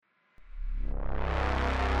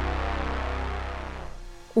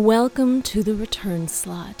Welcome to the return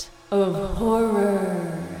slot of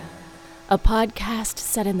horror, a podcast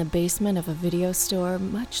set in the basement of a video store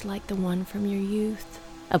much like the one from your youth,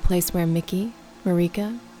 a place where Mickey,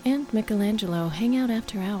 Marika, and Michelangelo hang out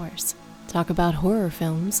after hours, talk about horror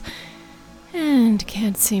films, and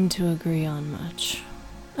can't seem to agree on much,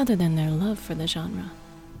 other than their love for the genre.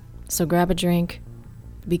 So grab a drink,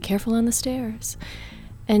 be careful on the stairs,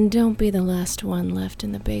 and don't be the last one left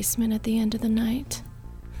in the basement at the end of the night.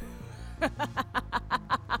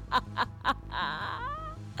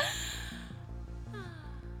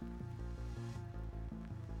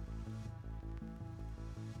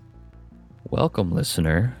 Welcome,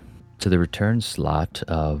 listener, to the return slot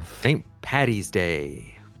of St. Patty's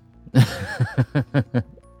Day.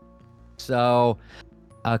 So,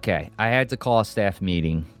 okay, I had to call a staff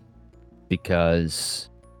meeting because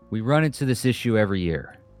we run into this issue every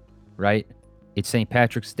year, right? It's St.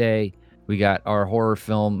 Patrick's Day. We got our horror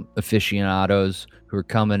film aficionados who are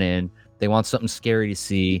coming in. They want something scary to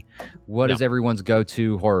see. What is everyone's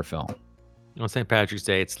go-to horror film? On St. Patrick's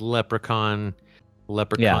Day, it's Leprechaun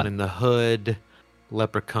in the Hood,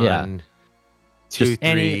 Leprechaun 2,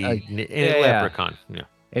 3, Leprechaun. Yeah.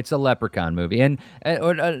 It's a Leprechaun movie. And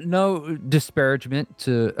no disparagement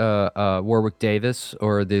to Warwick Davis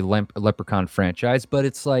or the Leprechaun franchise, but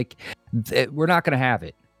it's like, we're not going to have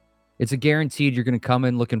it. It's a guaranteed you're going to come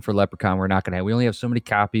in looking for Leprechaun. We're not going to have. We only have so many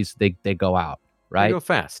copies. They go out, right? They go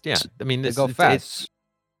fast, yeah. I mean, they go fast.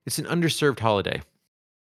 It's an underserved holiday.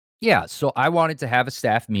 Yeah, so I wanted to have a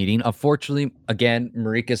staff meeting. Unfortunately, again,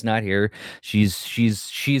 Marika's not here.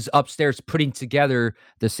 She's upstairs putting together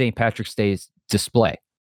the St. Patrick's Day display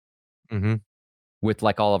with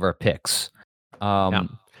like all of our picks. Yeah.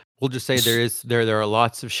 We'll just say there are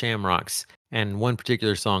lots of shamrocks, and one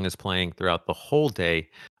particular song is playing throughout the whole day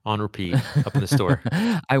on repeat up in the store.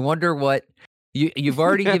 I wonder what you've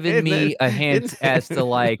already given me a hint as to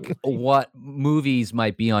like what movies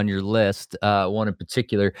might be on your list. One in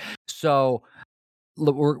particular. So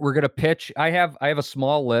we're gonna pitch. I have a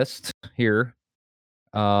small list here,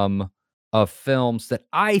 of films that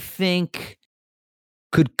I think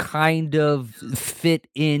could kind of fit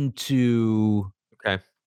into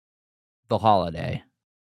the holiday.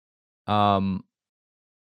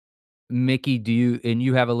 Mickey,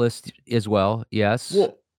 you have a list as well? Yes.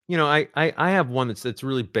 Well, I have one that's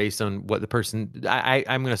really based on what the person.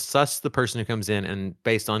 I'm going to suss the person who comes in, and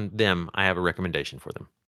based on them, I have a recommendation for them.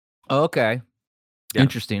 Okay. Yeah.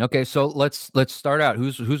 Interesting. Okay, so let's start out.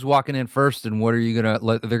 Who's walking in first, and what are you gonna?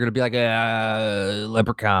 They're gonna be like,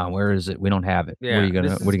 Leprechaun. Where is it? We don't have it. Yeah. What are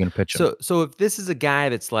you gonna pitch them? So if this is a guy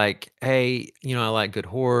that's like, hey, I like good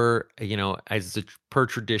horror. As per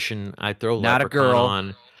tradition, I throw not Leprechaun a girl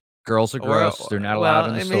on. Girls are gross. They're not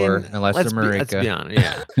allowed in the store unless they're Marika. Let's be honest.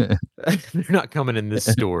 Yeah, they're not coming in this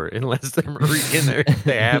store unless they're Marika in there.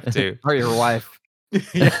 They have to. Or your wife.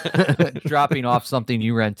 Dropping off something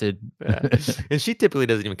you rented. And she typically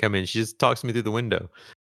doesn't even come in. She just talks to me through the window.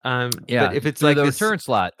 But if it's like the return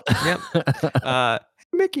slot. Yep.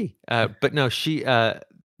 Mickey. But no, she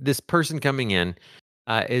this person coming in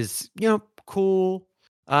is cool,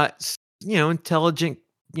 intelligent,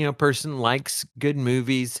 person, likes good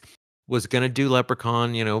movies, was gonna do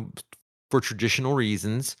Leprechaun, for traditional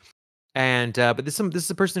reasons. And but this is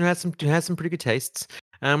a person who has some pretty good tastes.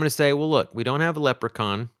 And I'm going to say, well, look, we don't have a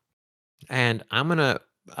Leprechaun, and I'm going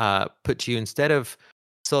to put you, instead of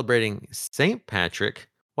celebrating St. Patrick,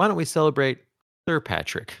 why don't we celebrate Sir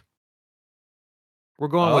Patrick? We're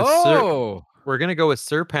going we're going to go with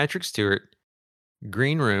Sir Patrick Stewart,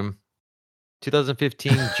 Green Room,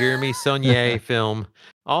 2015 Jeremy Saulnier film.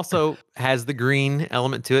 Also has the green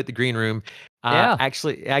element to it, the Green Room.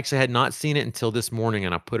 Actually had not seen it until this morning,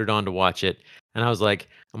 and I put it on to watch it. And I was like,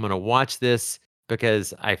 I'm going to watch this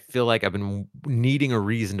because I feel like I've been needing a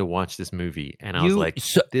reason to watch this movie. And I was like,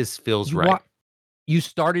 this feels right. You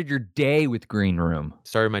started your day with Green Room.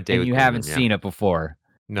 Started my day with Green Room. You haven't seen it before.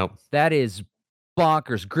 Nope. That is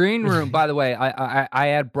bonkers. Green Room, by the way, I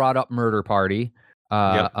had brought up Murder Party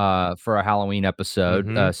for a Halloween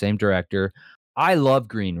episode. Same director. I love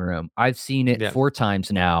Green Room. I've seen it 4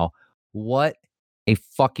 times now. What a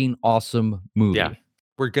fucking awesome movie. Yeah.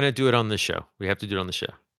 We're going to do it on the show. We have to do it on the show.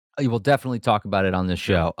 We'll definitely talk about it on this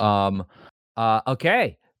show.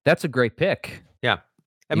 Okay, that's a great pick. Yeah,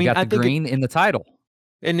 I mean, got the green in the title,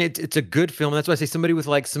 and it's a good film. That's why I say somebody with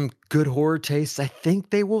like some good horror tastes, I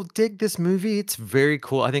think they will dig this movie. It's very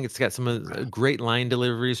cool. I think it's got some great line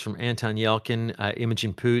deliveries from Anton Yelchin,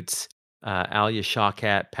 Imogen Poots, Alia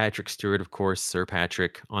Shawkat, Patrick Stewart, of course, Sir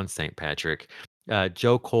Patrick on St. Patrick.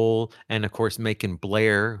 Joe Cole, and of course Macon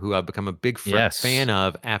Blair, who I've become a big Yes. fan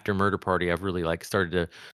of after Murder Party. I've really like started to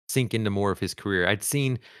sink into more of his career. I'd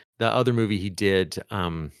seen the other movie he did.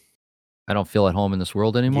 I Don't Feel at Home in This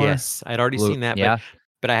World Anymore. Yes, I'd already seen that, Yeah.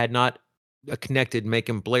 but I had not connected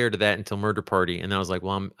Macon Blair to that until Murder Party, and I was like,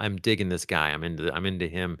 well, I'm digging this guy. I'm into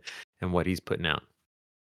him and what he's putting out.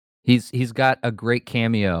 He's got a great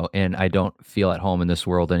cameo in I Don't Feel at Home in This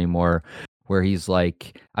World Anymore, where he's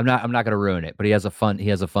like, I'm not gonna ruin it, but he has a fun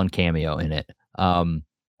cameo in it.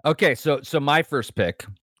 Okay, so my first pick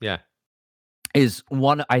Yeah. is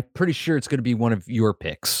one. I'm pretty sure it's gonna be one of your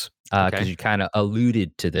picks, because Okay. you kind of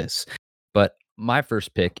alluded to this. But my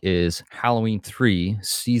first pick is Halloween 3: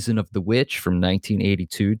 Season of the Witch from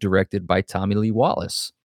 1982, directed by Tommy Lee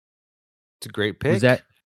Wallace. It's a great pick.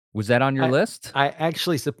 Was that on your list? I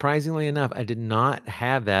actually, surprisingly enough, I did not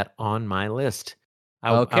have that on my list.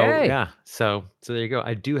 Okay. Yeah. So there you go.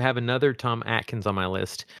 I do have another Tom Atkins on my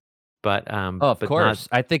list, but Oh, of but course.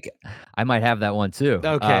 I think I might have that one too.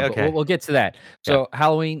 Okay, but okay. we'll get to that. So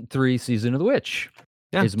Halloween 3: Season of the Witch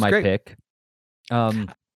is my pick.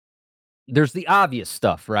 There's the obvious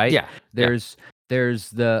stuff, right? Yeah. There's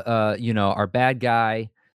the our bad guy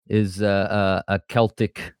is a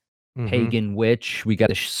Celtic pagan witch. We got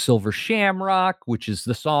the Silver Shamrock, which is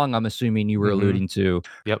the song I'm assuming you were alluding to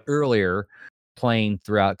earlier, playing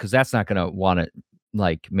throughout, because that's not gonna want to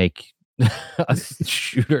like make us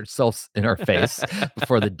shoot ourselves in our face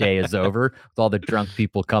before the day is over with all the drunk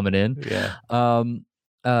people coming in. Yeah.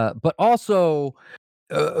 But also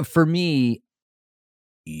for me,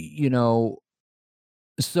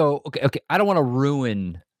 so okay, I don't want to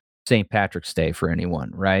ruin St. Patrick's Day for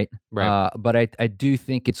anyone, right? Right. But I do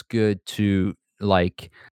think it's good to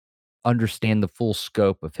like understand the full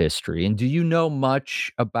scope of history. And do you know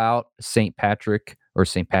much about St. Patrick or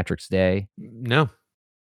St. Patrick's Day? No.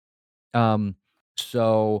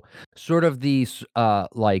 So sort of these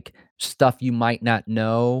like stuff you might not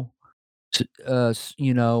know,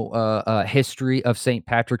 history of St.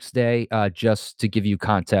 Patrick's Day, just to give you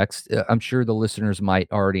context. I'm sure the listeners might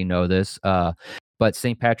already know this, but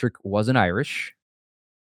St. Patrick wasn't Irish,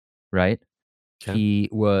 right? Okay. He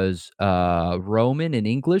was Roman and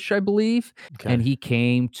English, I believe, and he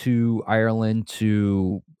came to Ireland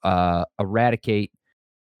to eradicate.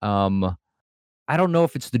 I don't know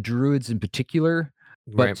if it's the Druids in particular,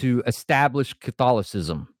 but to establish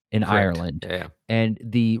Catholicism in Ireland. Yeah. And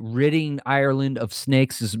the ridding Ireland of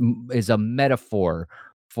snakes is a metaphor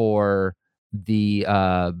for the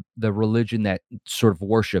religion that sort of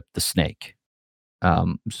worshiped the snake.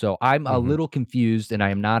 So I'm a little confused, and I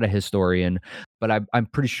am not a historian, but I'm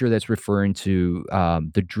pretty sure that's referring to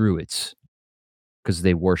the Druids, because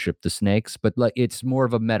they worship the snakes. But like, it's more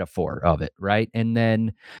of a metaphor of it, right? And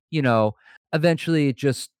then eventually it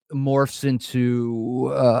just morphs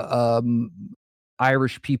into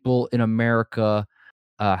Irish people in America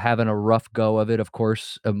having a rough go of it. Of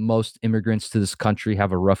course, most immigrants to this country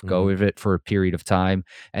have a rough go of it for a period of time,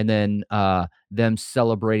 and then them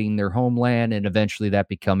celebrating their homeland, and eventually that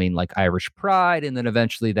becoming like Irish pride, and then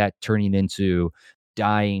eventually that turning into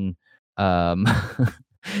dying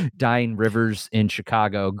dying rivers in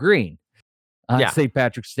Chicago green on St.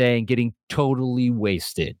 Patrick's Day and getting totally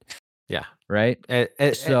wasted. Yeah. Right?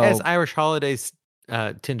 As Irish holidays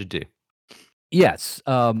tend to do. Yes.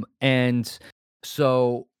 And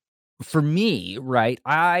so for me, right,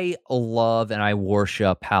 I love and I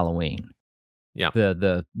worship Halloween. Yeah.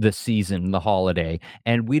 The season, the holiday.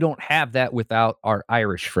 And we don't have that without our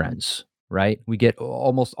Irish friends, right? We get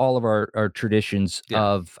almost all of our traditions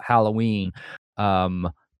of Halloween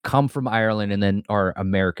come from Ireland and then are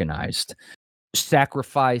Americanized.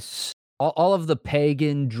 Sacrifice, all of the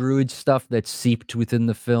pagan druid stuff that's seeped within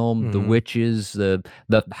the film, the witches, the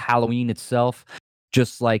Halloween itself,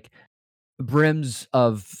 just like brims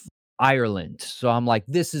of Ireland. So I'm like,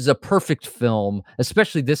 this is a perfect film,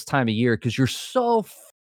 especially this time of year, because you're so.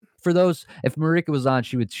 For those, if Marika was on,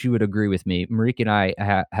 she would agree with me. Marika and I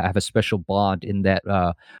have a special bond in that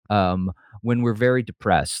when we're very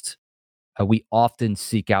depressed, we often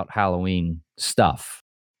seek out Halloween stuff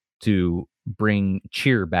to bring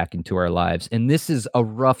cheer back into our lives. And this is a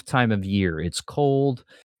rough time of year. It's cold.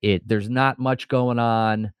 There's not much going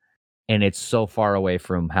on, and it's so far away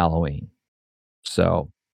from Halloween.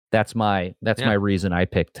 So that's my reason I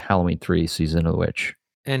picked Halloween 3: Season of the Witch.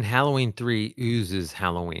 And Halloween 3 oozes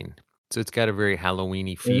Halloween. So it's got a very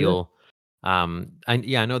Halloween-y feel. I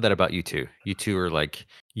know that about you two. You two are like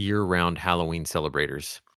year-round Halloween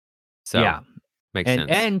celebrators. So makes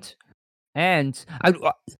sense. And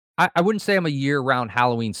I wouldn't say I'm a year-round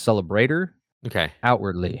Halloween celebrator. Okay.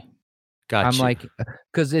 Outwardly. Got you. like,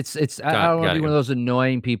 because it's I Got don't want to be it. one of those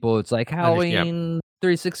annoying people. It's like Yep. Halloween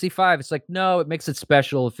 365. It's like, no, it makes it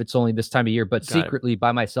special if it's only this time of year. But Got it. secretly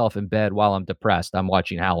by myself in bed while I'm depressed, I'm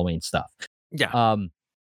watching Halloween stuff. Yeah.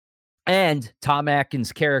 And Tom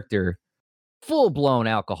Atkins' character, full-blown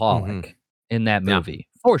alcoholic in that Yeah. movie,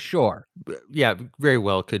 for sure. Yeah, very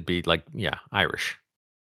well could be like, yeah, Irish.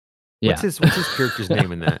 Yeah. What's his character's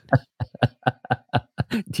name in that?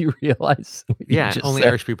 Do you realize? what you Yeah, just only said?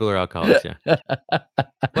 Irish people are alcoholics. Yeah.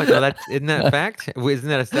 What? No, isn't that a fact? Isn't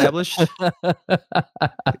that established?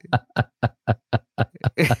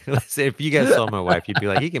 Listen, if you guys saw my wife, you'd be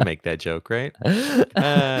like, he can make that joke, right?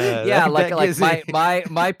 Yeah, that gives me-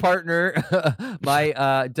 my partner,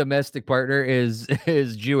 my domestic partner is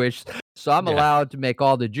Jewish, so I'm Yeah. allowed to make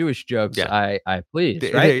all the Jewish jokes Yeah. I please,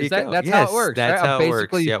 There right? you go. That's how it Yes, works. that's right? how I'm it works.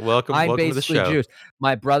 basically, Yeah, welcome I'm to the basically show. Jewish.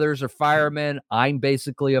 My brothers are firemen. I'm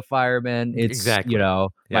basically a fireman. It's Exactly. my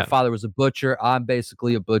Yeah. father was a butcher. I'm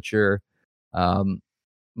basically a butcher.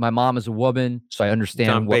 My mom is a woman, so I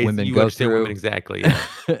understand what women you go understand through. women exactly. Yeah.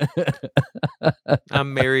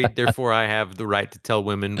 I'm married, therefore I have the right to tell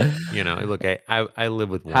women, look, I live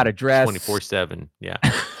with one How to dress. 24/7. Yeah.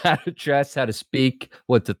 How to dress, how to speak,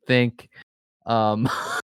 what to think.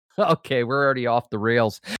 Okay, we're already off the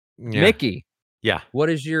rails. Yeah. Mickey, Yeah. what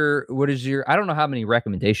is your I don't know how many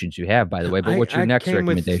recommendations you have, by the way, but what's your next came with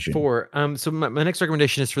recommendation? 4. So my next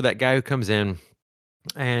recommendation is for that guy who comes in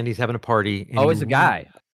and he's having a party. And Oh, it's a guy.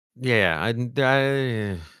 Yeah,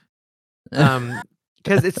 because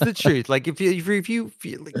it's the truth. Like if you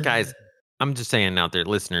feel, guys, I'm just saying out there,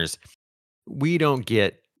 listeners, we don't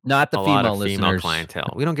get Not the a female lot of female listeners.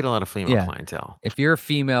 clientele. We don't get a lot of female Yeah. clientele. If you're a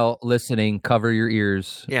female listening, cover your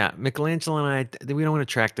ears. Yeah, Michelangelo and I, we don't want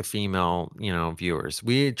to attract the female, viewers.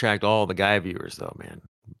 We attract all the guy viewers, though, man.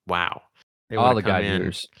 Wow, they All wanna the come guy in.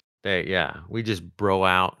 viewers. We just bro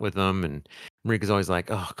out with them, and Marika's always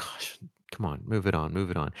like, "Oh gosh, come on, move it on, move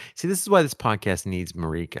it on." See, this is why this podcast needs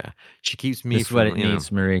Marika. She keeps me This is from what it needs,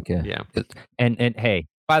 Marika. Yeah. And hey,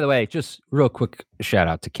 by the way, just real quick shout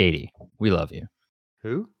out to Katie. We love you.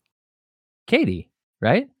 Who? Katie,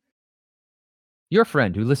 right? Your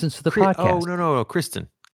friend who listens to the Oh podcast. no, Kristen.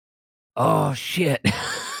 Oh shit.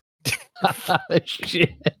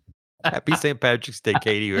 Shit. Happy St. Patrick's Day,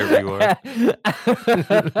 Katie, whoever you are.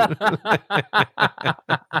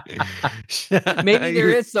 Maybe there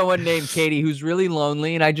is someone named Katie who's really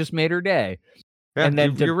lonely and I just made her day. Yeah, and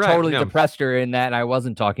then you're right. totally No. depressed her in that, and I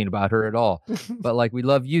wasn't talking about her at all. But like, we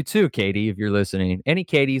love you too, Katie, if you're listening. Any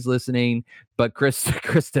Katie's listening, but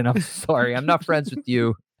Kristen, I'm sorry, I'm not friends with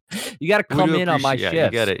you. You got to come in on my appreciate- shifts. yeah,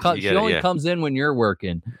 you get it, She only yeah. comes in when you're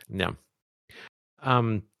working. No.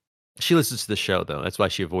 She listens to the show though. That's why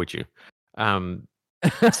she avoids you.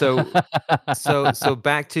 So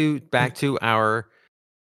back to our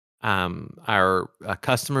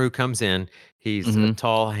customer who comes in. He's a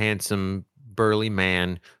tall, handsome, burly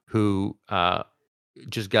man who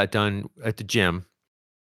just got done at the gym.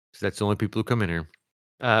 So that's the only people who come in here.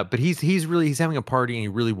 But he's having a party and he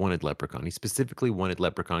really wanted Leprechaun. He specifically wanted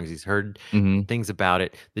Leprechaun because he's heard things about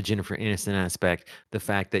it, the Jennifer Aniston aspect, the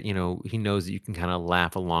fact that he knows that you can kind of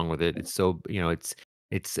laugh along with it. It's so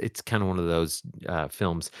it's kind of one of those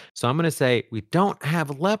films. So I'm gonna say we don't have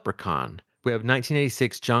a Leprechaun. We have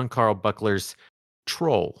 1986 John Carl Buckler's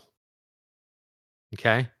Troll.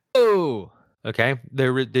 Okay. Oh, Okay.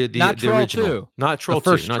 The Not Troll original, 2. not Troll The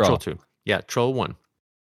first 2, not Troll. Troll 2. Yeah, Troll 1.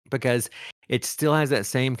 Because it still has that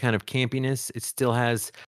same kind of campiness. It still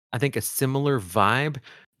has, I think, a similar vibe,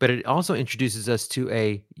 but it also introduces us to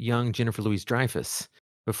a young Jennifer Louise Dreyfus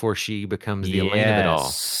before she becomes the Elaine of it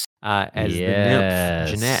all, as the nymph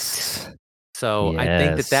Jeanette. So I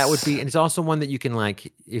think that would be, and it's also one that you can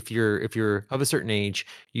like, if you're of a certain age,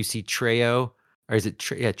 you see Treo, or is it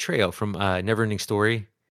Treo from Neverending Story?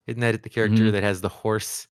 Isn't that the character that has the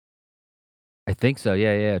horse? I think so.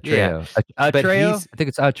 Yeah. Yeah. Treo. But Treo? he's- I think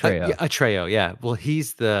it's Treo. Yeah, Treo. Yeah. Well,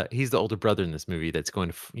 he's the older brother in this movie that's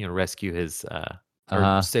going to rescue his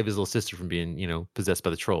or save his little sister from being possessed by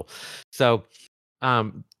the troll. So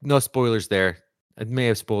no spoilers there. I may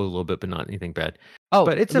have spoiled a little bit, but not anything bad. Oh,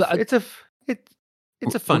 But it's a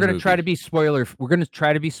fun. We're gonna try movie. to be spoiler. We're gonna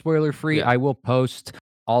try to be spoiler free. Yeah. I will post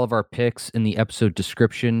all of our picks in the episode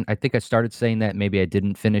description. I think I started saying that. Maybe I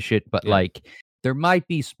didn't finish it, but Yeah. like there might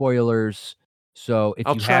be spoilers. So if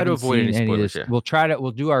I'll you try to haven't avoid seen any any of spoilers, this, yeah.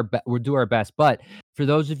 we'll do our best. But for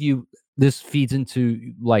those of you, this feeds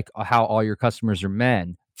into like how all your customers are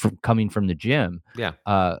men coming from the gym. Yeah.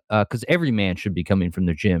 Because every man should be coming from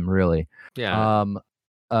the gym, really. Yeah.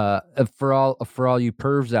 For all you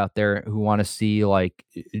pervs out there who want to see like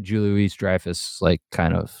Julie Louise Dreyfus like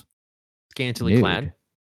kind of Scantily nude. clad.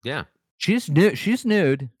 Yeah. She's nude. She's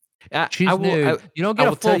nude. She's nude. You don't get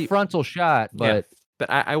a full frontal shot, but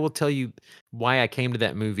I will tell you why I came to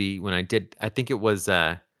that movie when I did. I think it was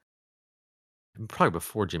probably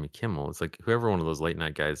before Jimmy Kimmel. It's like whoever one of those late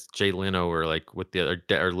night guys, Jay Leno or like with the other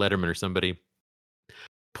or Letterman or somebody,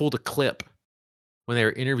 pulled a clip when they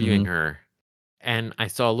were interviewing her, and I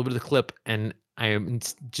saw a little bit of the clip, and I am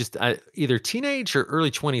just either teenage or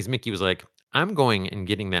early 20s. Mickey was like, "I'm going and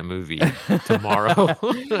getting that movie tomorrow.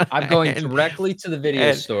 I'm going directly to the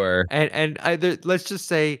video store." And let's just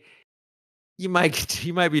say you might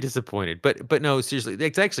be disappointed, but no, seriously,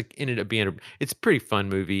 it's actually ended up being it's a pretty fun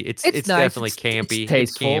movie. It's nice. Definitely campy.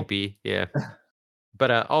 It's campy, yeah.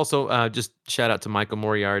 But also just shout out to Michael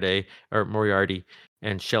Moriarty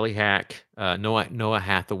and Shelley Hack, Noah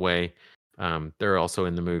Hathaway. They're also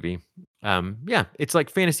in the movie. Yeah, it's like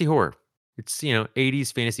fantasy horror. It's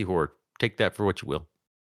 80s fantasy horror. Take that for what you will.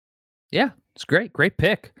 Yeah, it's great. Great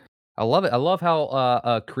pick. I love it. I love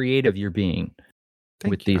how creative you're being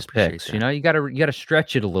with these picks. That. You gotta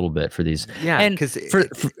stretch it a little bit for these. Yeah, and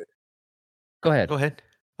go ahead. Go ahead.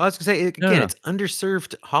 I was gonna say it's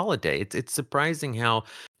underserved holiday. It's surprising how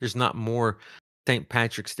there's not more St.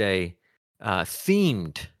 Patrick's Day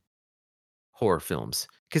themed horror films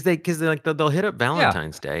because they'll hit up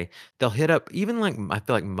Valentine's Day. They'll hit up even like I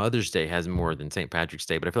feel like Mother's Day has more than St. Patrick's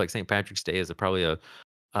Day, but I feel like St. Patrick's Day is probably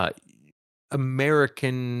a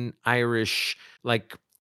American Irish like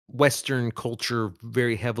Western culture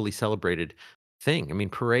very heavily celebrated thing. I mean,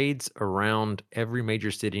 parades around every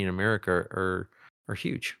major city in America are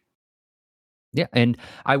huge. Yeah, and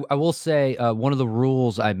I will say one of the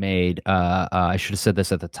rules I made, I should have said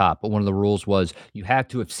this at the top, but one of the rules was you have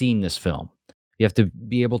to have seen this film. You have to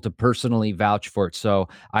be able to personally vouch for it. So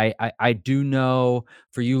I do know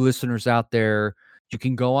for you listeners out there, you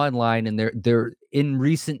can go online and there in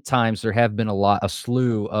recent times there have been a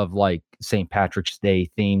slew of like St. Patrick's Day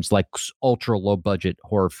themes, like ultra low budget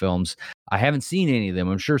horror films. I haven't seen any of them.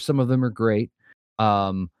 I'm sure some of them are great.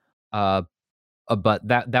 But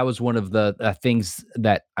that was one of the things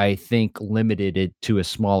that I think limited it to a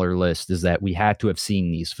smaller list is that we had to have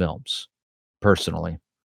seen these films personally.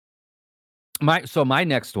 My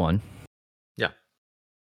next one. Yeah.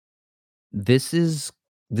 This is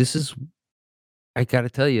I got to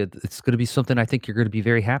tell you, it's going to be something I think you're going to be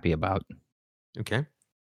very happy about. Okay.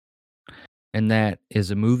 And that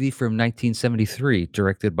is a movie from 1973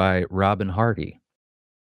 directed by Robin Hardy.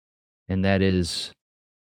 And that is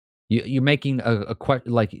you're making a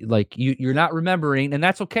question like you're not remembering, and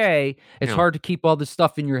that's okay. It's hard to keep all this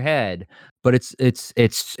stuff in your head, but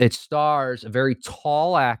it stars a very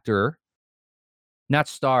tall actor. Not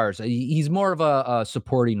stars. He's more of a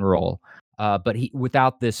supporting role. But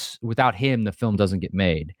without him, the film doesn't get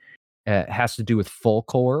made. It has to do with folk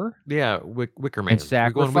horror. Yeah, Wicker Man. And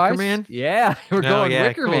sacrifice. Wicker Man? Yeah, we're going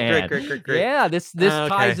Wicker Man. Great. Yeah, this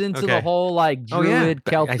ties into the whole like Druid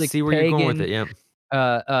Celtic. I see where you're going with it.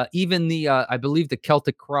 Yeah. Even the I believe the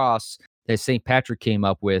Celtic cross that St. Patrick came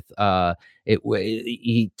up with.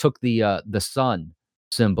 He took the sun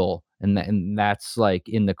symbol. And that's like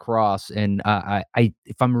in the cross. And I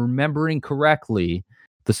if I'm remembering correctly,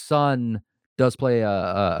 the sun does play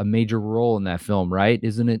a major role in that film, right?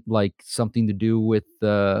 Isn't it like something to do with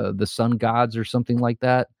the sun gods or something like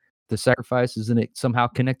that? The sacrifice, isn't it somehow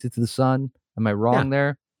connected to the sun? Am I wrong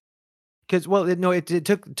there? Because it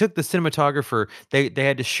took the cinematographer. They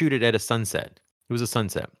had to shoot it at a sunset. It was a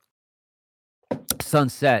sunset.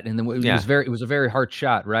 Sunset, and then it was a very hard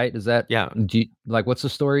shot, right? Is that what's the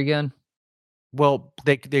story again? Well,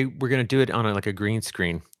 they were going to do it on a green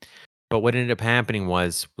screen, but what ended up happening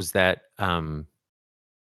was that the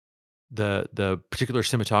particular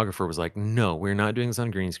cinematographer was like, no, we're not doing this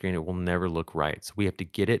on green screen. It will never look right. So we have to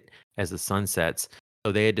get it as the sun sets.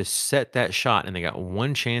 So they had to set that shot, and they got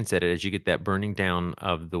one chance at it as you get that burning down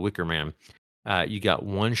of the Wicker Man. You got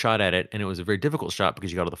one shot at it, and it was a very difficult shot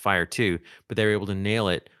because you got all the fire too, but they were able to nail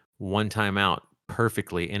it one time out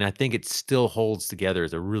perfectly. And I think it still holds together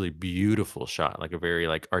as a really beautiful shot, like a very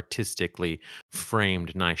like artistically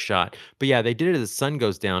framed, nice shot. But yeah, they did it as the sun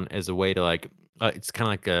goes down as a way to like, it's kind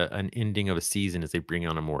of like an ending of a season as they bring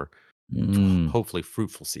on a more hopefully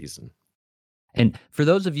fruitful season. And for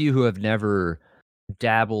those of you who have never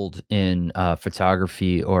dabbled in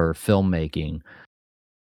photography or filmmaking,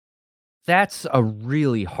 that's a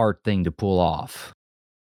really hard thing to pull off.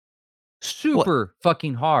 Super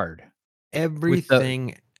fucking hard.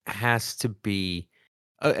 Everything has to be,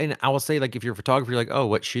 and I will say, like, if you're a photographer, you're like, oh,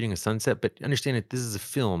 what, shooting a sunset? But understand that this is a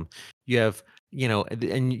film. You have,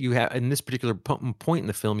 and you have, in this particular point in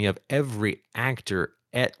the film, you have every actor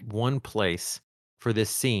at one place for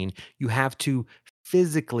this scene. You have to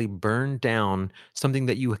physically burn down something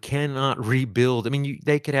that you cannot rebuild. I mean,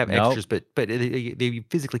 they could have Nope. extras, but they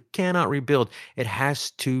physically cannot rebuild. It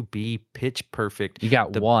has to be pitch perfect. You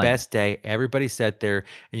got The one. best day. Everybody sat there,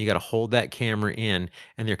 and you got to hold that camera in,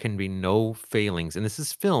 and there can be no failings. And this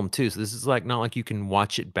is film too, so this is like not like you can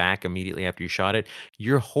watch it back immediately after you shot it.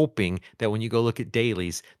 You're hoping that when you go look at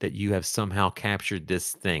dailies, that you have somehow captured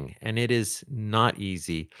this thing, and it is not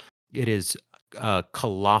easy. It is a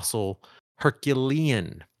colossal,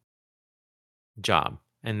 Herculean job,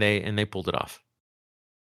 and they pulled it off.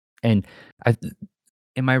 And I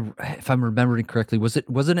if I'm remembering correctly,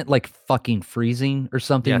 wasn't it like fucking freezing or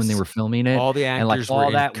something when they Yes. were filming it? All the And like actors were all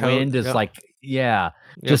in that coat. wind is Yep. like, Yep.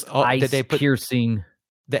 just All- ice they put- piercing.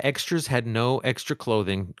 The extras had no extra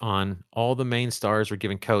clothing on. All the main stars were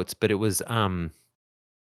given coats, but it was oh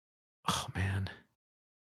man.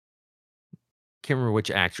 Can't remember which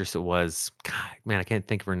actress it was. God, man, I can't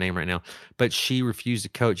think of her name right now. But she refused a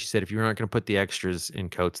coat. She said, if you're not going to put the extras in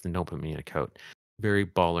coats, then don't put me in a coat. Very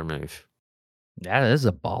baller move. That is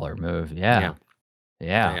a baller move. Yeah.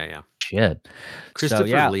 Yeah. Shit. Christopher So,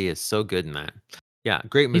 yeah, Lee is so good in that. Yeah,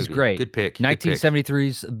 great movie. he's great. Good pick. Good pick.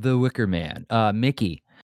 1973's The Wicker Man. Mickey.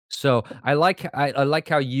 So I like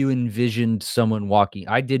how you envisioned someone walking.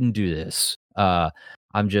 I didn't do this.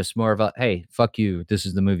 I'm just more of a, hey, fuck you. This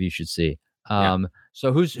is the movie you should see. Yeah.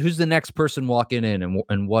 So who's the next person walking in,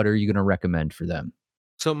 and what are you going to recommend for them?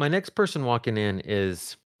 So my next person walking in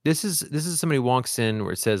is this is somebody walks in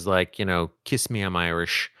where it says like, kiss me, I'm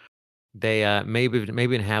Irish. They maybe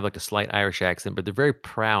even have like a slight Irish accent, but they're very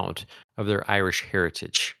proud of their Irish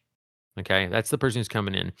heritage. Okay, that's the person who's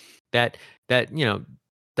coming in. That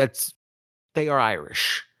that's they are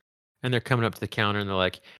Irish, and they're coming up to the counter and they're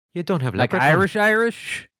like, "You don't have Like leprechaun."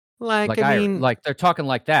 Irish? Like I I mean, like they're talking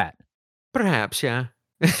like that. perhaps, yeah.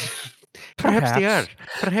 Perhaps they are.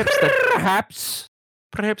 Perhaps.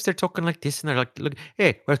 Perhaps they're talking like this, and they're like, "Look,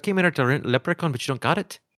 hey, well, I came here to rent leprechaun, but you don't got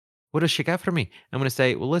it. What does she got for me?" I'm going to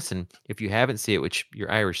say, well, listen, if you haven't seen it, which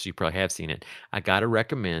you're Irish, so you probably have seen it, I got to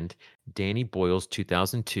recommend Danny Boyle's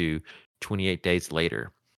 2002, 28 Days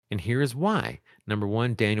Later. And here is why. Number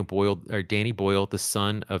one, Danny Boyle, the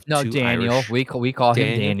son of No, two Daniel. Irish. We call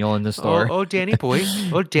him Daniel in the store. Oh, Danny boy.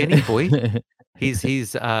 Oh, Danny boy.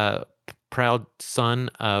 He's proud son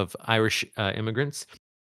of Irish immigrants.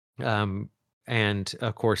 And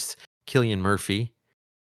of course, Cillian Murphy.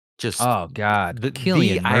 Just Oh God, the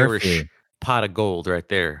Cillian Irish Murphy. pot of gold right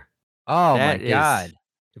there. Oh That my is- God.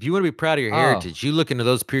 If you want to be proud of your Oh. heritage, you look into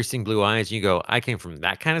those piercing blue eyes and you go, I came from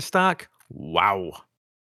that kind of stock. Wow.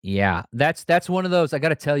 Yeah, that's one of those. I got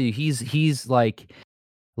to tell you, he's like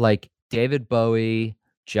David Bowie,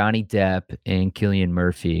 Johnny Depp, and Cillian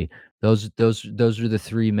Murphy. Those are the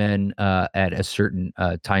three men at a certain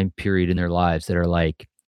time period in their lives that are like,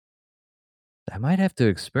 I might have to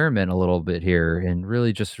experiment a little bit here and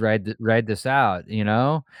really just ride this out,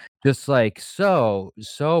 just like so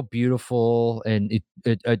beautiful and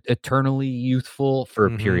eternally youthful for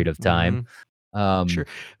a period of time. Sure.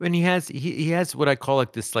 And he has what I call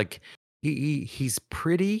like this, like he's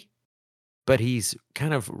pretty, but he's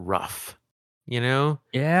kind of rough, Yeah.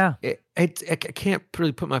 I can't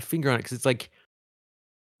really put my finger on it because it's like,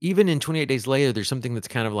 even in 28 Days Later, there's something that's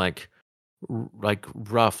kind of like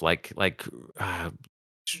rough,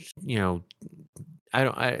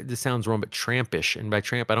 this sounds wrong, but trampish. And by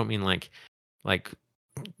tramp, I don't mean like,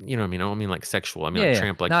 you know what I mean? I don't mean like sexual. I mean like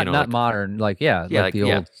tramp, like, not like, modern, like the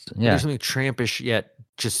old, There's something trampish yet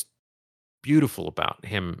just beautiful about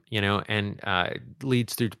him, and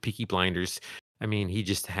leads through to Peaky Blinders. I mean, he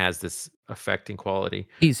just has this affecting quality.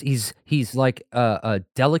 He's like a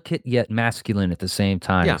delicate yet masculine at the same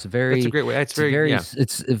time. Yeah, It's very, that's a great way. it's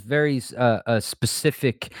a very a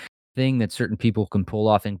specific thing that certain people can pull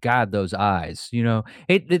off. And God, those eyes,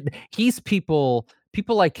 he's people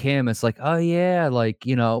like him. It's like, oh yeah, like,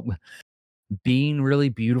 being really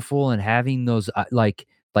beautiful and having those like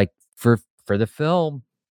for the film,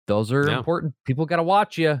 those are important. People got to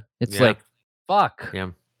watch you. It's like, fuck. Yeah.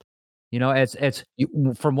 It's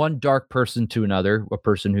from one dark person to another, a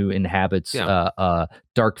person who inhabits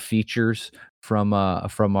dark features from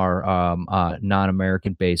our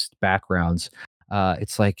non-American based backgrounds.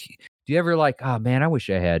 It's like, do you ever like, oh man, I wish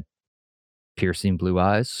I had piercing blue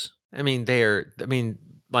eyes? I mean,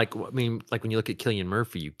 like when you look at Cillian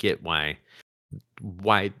Murphy, you get why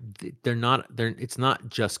it's not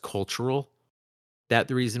just cultural. That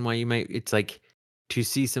the reason why it's like, to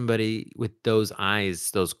see somebody with those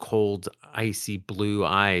eyes, those cold, icy blue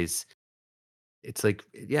eyes, it's like,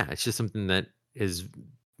 yeah, it's just something that is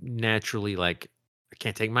naturally like I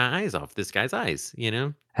can't take my eyes off this guy's eyes, you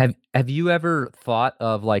know? Have you ever thought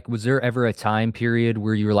of, like, was there ever a time period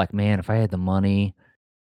where you were like, "Man, if I had the money,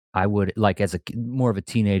 I would," like, as a more of a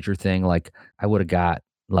teenager thing, like, I would have got,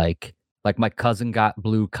 like my cousin got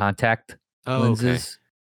blue contact Oh, okay. lenses,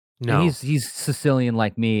 and No. he's Sicilian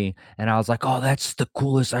like me, and I was like, "Oh, that's the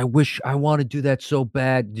coolest. I wish I wanna do that so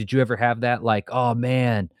bad." Did you ever have that? Like, "Oh,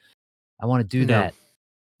 man, I wanna do No. that."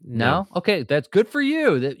 No. No? Okay, that's good for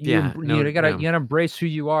you that Yeah. No, you no. gotta embrace who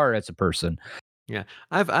you are as a person. Yeah.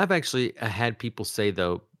 I've actually had people say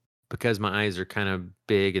though, because my eyes are kind of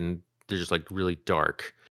big and they're just like really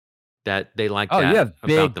dark, that they like Oh, you that have about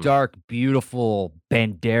big, them. dark, beautiful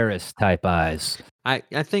Banderas type eyes. I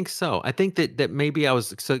think so. I think that maybe I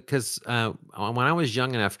was so because when I was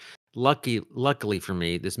young enough, luckily for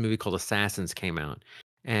me, this movie called Assassins came out,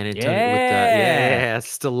 and Antonio with Yeah.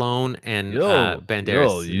 Stallone and Yo,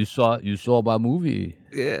 Banderas. you saw my movie.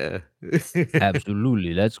 Yeah.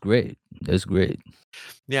 Absolutely, that's great. That's great.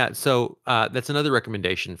 Yeah, so that's another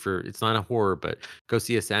recommendation for it's not a horror, but go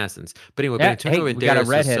see Assassins. But anyway, but Yeah, hey, Antonio we got a Banderas is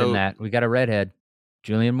redhead in so that. We got a redhead.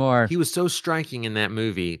 Julian Moore. he was so striking in that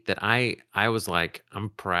movie that I was like, I'm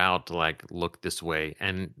proud to like look this way.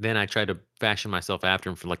 And then I tried to fashion myself after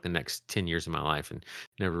him for like the next 10 years of my life and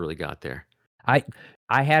never really got there. I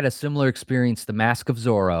I had a similar experience, The Mask of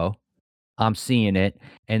Zorro. I'm seeing it,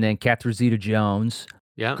 and then Catherine Zeta-Jones,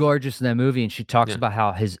 Yeah. gorgeous in that movie, and she talks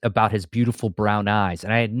Yeah. about his beautiful brown eyes,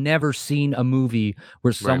 and I had never seen a movie where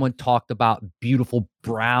Right. someone talked about beautiful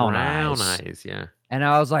brown Brown eyes, eyes. Yeah. and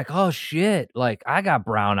I was like, "Oh, shit, like, I got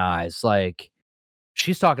brown eyes," like,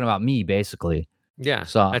 she's talking about me, basically, Yeah.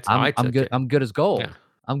 so That's how I took it. I'm good as gold. Yeah.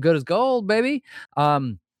 I'm good as gold, baby.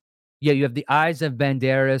 Yeah, you have the eyes of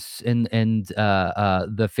Banderas and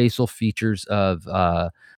the facial features of,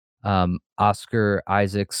 Oscar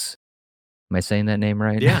Isaacs. Am I saying that name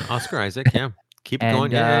right? Yeah. Oscar Isaac. Yeah. Keep it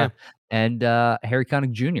going. And, Yeah. Yeah. Harry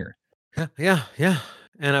Connick Jr., Yeah. Yeah. Yeah.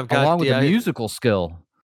 And I've got along with the musical skill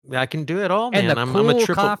I can do it all, and man. the I'm a cool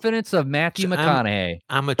triple confidence of Matthew McConaughey.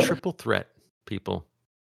 I'm a triple threat, people.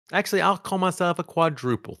 Actually, I'll call myself a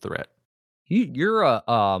quadruple threat. You're a,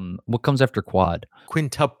 what comes after quad?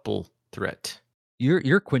 Quintuple threat. You're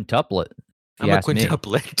quintuplet, if I'm you a ask me.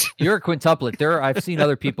 quintuplet. You're a quintuplet. I've seen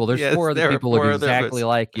other people. There's Yes, 4 other there are people look 4 other of exactly us.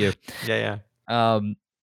 like you. Yeah. Um,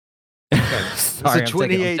 Okay. sorry, So I'm taking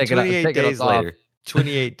 28 us days off. later.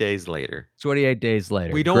 28 days later. 28 days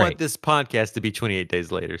later. We don't Great. want this podcast to be 28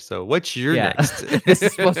 days later. So what's your Yeah. next? This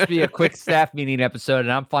is supposed to be a quick staff meeting episode,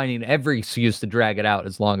 and I'm finding every excuse to drag it out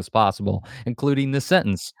as long as possible, including this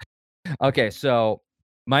sentence. Okay, so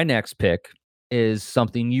my next pick is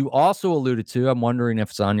something you also alluded to. I'm wondering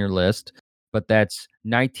if it's on your list, but that's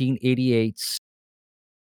 1988's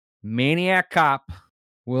Maniac Cop,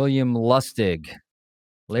 William Lustig,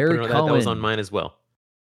 Larry Put it on Cohen, that was on mine as well.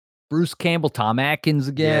 Bruce Campbell, Tom Atkins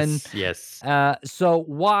again. Yes. So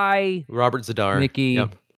why, Robert Zadar. Mickey?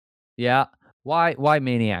 Yep. Yeah, why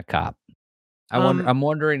Maniac Cop? I'm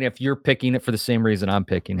wondering if you're picking it for the same reason I'm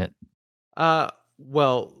picking it.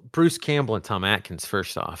 Well, Bruce Campbell and Tom Atkins.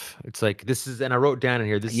 First off, it's like this is, and I wrote down in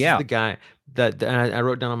here. This is the guy and I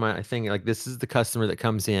wrote down on my thing like this is the customer that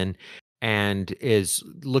comes in and is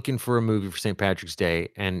looking for a movie for St. Patrick's Day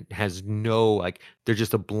and has no like they're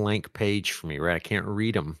just a blank page for me, right? I can't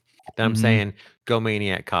read them. Then I'm saying go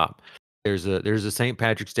Maniac Cop. There's a St.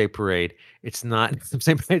 Patrick's Day parade. It's not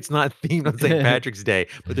it's not themed on St. Patrick's Day,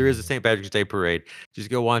 but there is a St. Patrick's Day parade. Just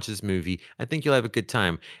go watch this movie. I think you'll have a good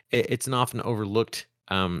time. It's an often overlooked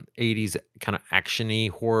 80s kind of actiony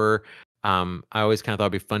horror. I always kind of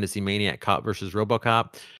thought it'd be fun to see Maniac Cop versus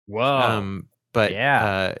RoboCop. Whoa. But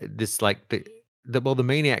Yeah. this like the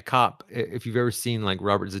Maniac Cop, if you've ever seen like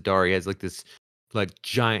Robert Zadar, he has like this like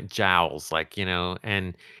giant jowls, like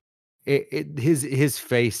and his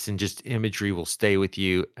face and just imagery will stay with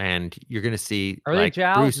you, and you're gonna see Are they like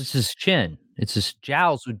jowls? Bruce. It's his chin. It's his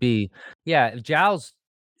jowls would be, yeah. Jowls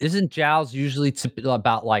isn't jowls usually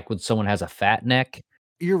about like when someone has a fat neck.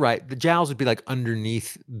 You're right. The jowls would be like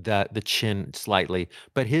underneath the chin slightly,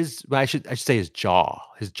 but I should say his jaw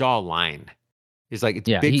line is like it's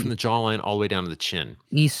big from the jawline all the way down to the chin.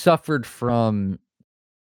 He suffered from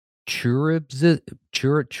churubism.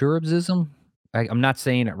 I'm not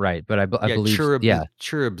saying it right, but I believe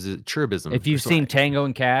churubism. If you've seen Tango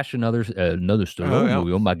and Cash, another Stallone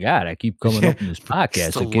movie, oh my God, I keep coming up in this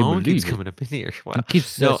podcast. Stallone keeps coming up in here. Wow. He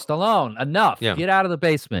keeps Stallone. Enough. Yeah. Get out of the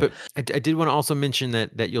basement. But I did want to also mention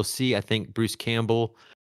that you'll see, I think Bruce Campbell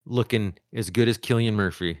looking as good as Cillian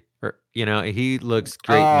Murphy He looks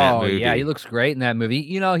great in that Oh yeah, he movie. looks great in that movie.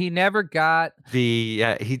 He never got He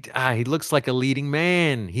looks like a leading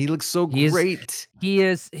man. He looks so he is great. he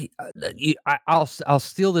is I'll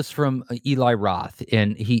steal this from Eli Roth,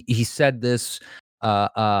 and he said this uh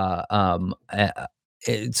uh um uh,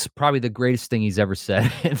 it's probably the greatest thing he's ever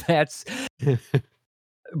said, and that's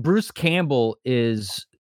Bruce Campbell is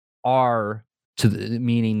our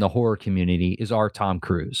meaning the horror community is our Tom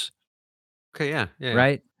Cruise, Okay, yeah, yeah, yeah.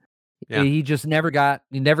 right? Yeah. He never got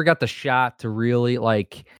the shot to really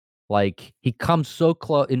like he comes so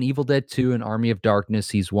close in Evil Dead 2 and Army of Darkness,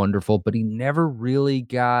 he's wonderful, but he never really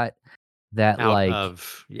got that Out like,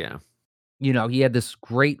 of yeah. he had this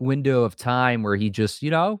great window of time where he just, he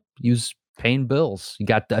was paying bills. He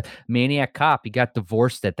got the Maniac Cop, he got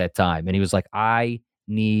divorced at that time and he was like, I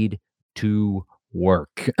need to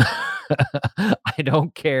work. I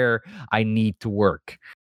don't care. I need to work.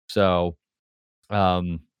 So,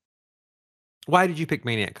 um, Why did you pick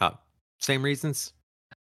Maniac Cop? Same reasons?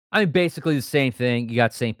 I mean, basically the same thing. You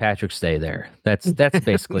got St. Patrick's Day there. That's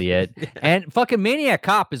basically it. Yeah. And fucking Maniac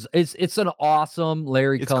Cop is it's an awesome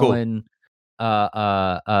Larry It's cool. Cohen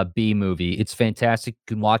B movie. It's fantastic.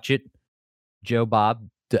 You can watch it. Joe Bob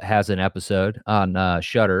has an episode on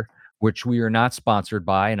Shudder, which we are not sponsored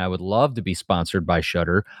by, and I would love to be sponsored by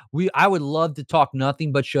Shudder. I would love to talk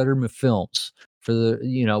nothing but Shudder films for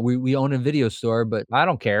we own a video store, but I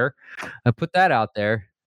don't care. I put that out there.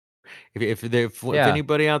 If Yeah.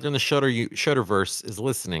 anybody out there in the Shudderverse is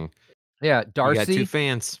listening, Yeah, you got two Darcy.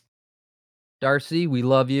 fans. Darcy, we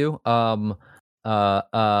love you.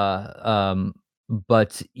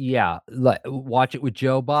 But yeah, watch it with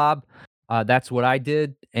Joe Bob. That's what I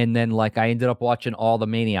did, and then I ended up watching all the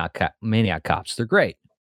Maniac Cops. They're great.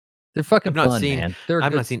 They're fucking I've not fun, seen man. They're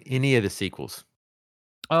I've good. not seen any of the sequels.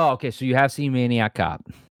 Oh, okay. So you have seen Maniac Cop,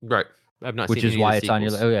 Right. I've not which seen is any why of it's the on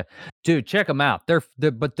your. sequels. Oh yeah, dude, check them out.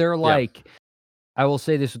 They're like. I will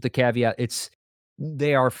say this with the caveat: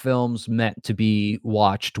 they are films meant to be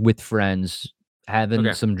watched with friends, having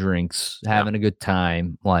Okay. some drinks, Yeah. having a good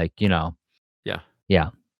time, Yeah. Yeah.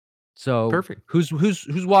 So Perfect. who's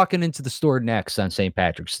walking into the store next on St.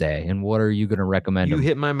 Patrick's Day, and what are you going to recommend? You 'em?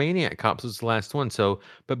 hit my Maniac Cops was the last one. So,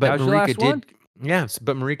 but That was your Marika last one? did. Yes,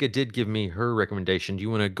 but Marika did give me her recommendation. Do you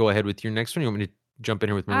want to go ahead with your next one? You want me to jump in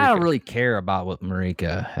here with Marika? I don't really care about what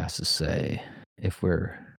Marika has to say. If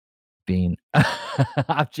we're being,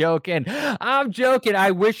 I'm joking. I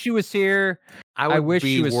wish she was here. I would wish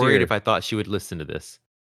she be was worried here. if I thought she would listen to this.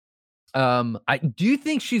 Do you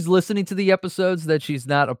think she's listening to the episodes that she's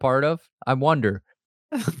not a part of? I wonder.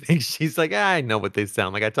 I think she's like, I know what they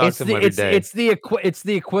sound like. I talk to them every day. It's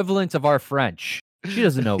the equivalent of our French. She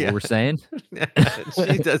doesn't know what we're saying.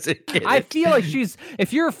 She doesn't get I it. feel like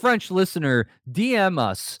if you're a French listener, DM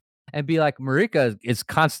us and be like, Marika is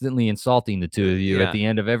constantly insulting the two of you at the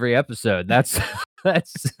end of every episode. That's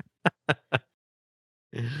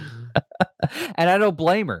and I don't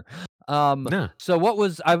blame her. No. So what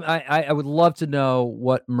was I would love to know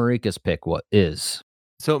what Marika's pick is.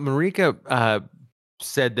 So Marika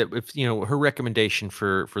said that if her recommendation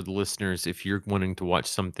for the listeners, if you're wanting to watch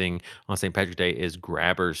something on St. Patrick's Day, is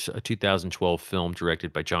Grabbers, a 2012 film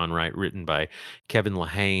directed by John Wright, written by Kevin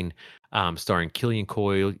Lehane, starring Killian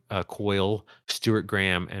Coyle, Stuart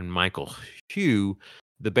Graham, and Michael Hugh.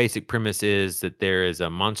 The basic premise is that there is a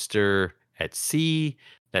monster at sea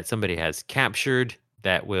that somebody has captured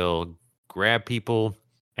that will grab people,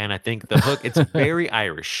 and I think the hook, it's very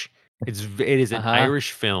Irish. It is an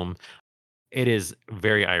Irish film. It is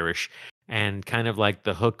very Irish, and kind of like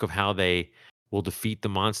the hook of how they will defeat the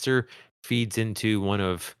monster feeds into one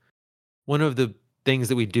of the things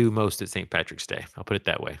that we do most at St. Patrick's Day. I'll put it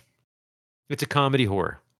that way. It's a comedy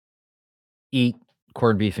horror. Eat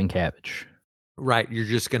corned beef and cabbage. Right, you're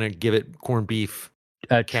just gonna give it corned beef,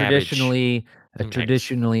 traditionally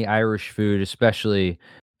eggs. Irish food, especially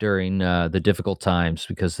during the difficult times,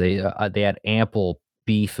 because they had ample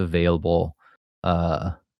beef available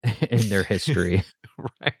in their history.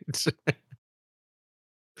 Right.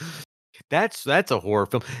 That's a horror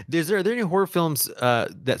film. Are there any horror films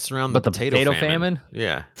that surround the potato famine?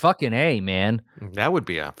 Yeah. Fucking A, man. That would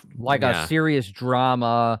be a serious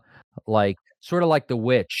drama, sort of like The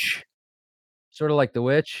Witch. Sort of like The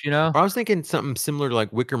Witch, I was thinking something similar to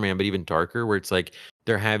like Wicker Man, but even darker, where it's like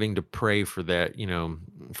they're having to pray for that,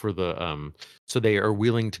 for the so they are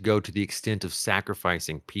willing to go to the extent of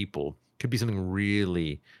sacrificing people. Could be something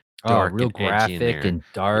really dark, real and edgy graphic and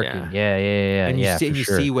dark, and yeah, and you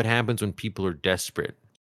sure. see what happens when people are desperate.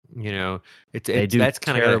 They do that's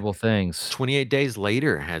kind of terrible things. 28 Days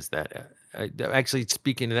Later has that. Actually,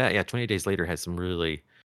 speaking of that, 28 Days Later has some really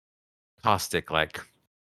caustic, like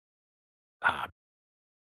uh,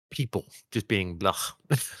 people just being blah.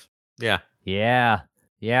 Yeah. Yeah.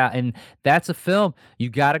 Yeah, and that's a film you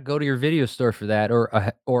gotta go to your video store for that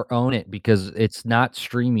or own it because it's not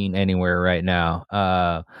streaming anywhere right now.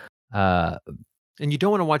 Uh, And you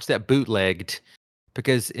don't want to watch that bootlegged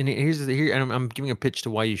because here and I'm giving a pitch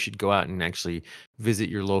to why you should go out and actually visit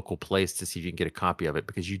your local place to see if you can get a copy of it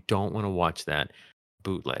because you don't want to watch that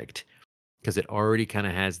bootlegged because it already kind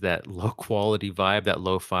of has that low quality vibe, that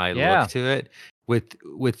lo-fi look yeah. to it. With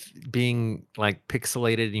being like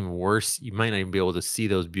pixelated even worse, you might not even be able to see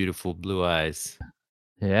those beautiful blue eyes.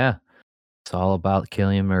 Yeah. It's all about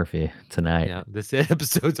Cillian Murphy tonight. Yeah, this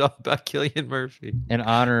episode's all about Cillian Murphy. In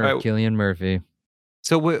honor All of right, Cillian Murphy.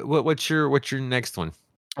 so what's your next one?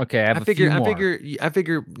 Okay, I have I a figure few I more. figure I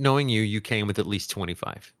figure knowing you, you came with at least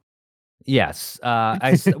 25. Yes. Well,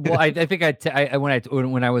 I think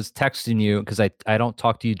when I was texting you because I don't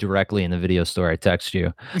talk to you directly in the video store. I text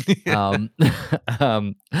you. Um,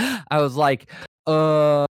 I was like,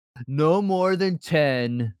 no more than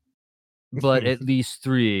 10, but at least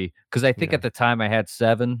 3 because I think Yeah. at the time I had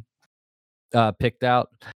 7 picked out.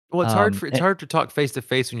 Well, it's Eh, hard to talk face to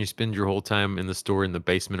face when you spend your whole time in the store in the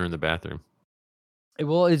basement or in the bathroom.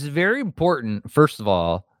 well, it's very important. First of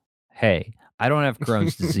all, hey, I don't have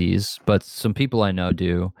Crohn's disease, but some people I know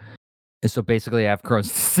do. And so basically, I have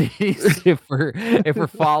Crohn's disease. If we're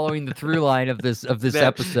following the through line of this That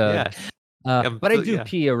episode, yes. but I do Yeah.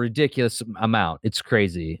 pee a ridiculous amount. It's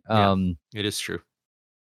crazy. Yeah. It is true.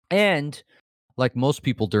 And like most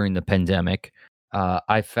people during the pandemic,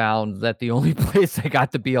 I found that the only place I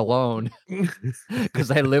got to be alone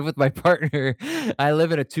because I live with my partner. I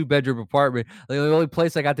live in a 2-bedroom apartment. The only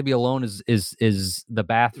place I got to be alone is the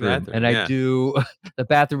bathroom, and I yeah. do the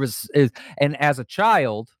bathroom is and as a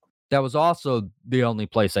child, that was also the only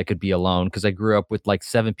place I could be alone because I grew up with like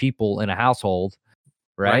 7 people in a household,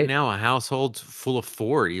 Right right? now, a household full of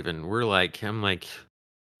 4 even. I'm like,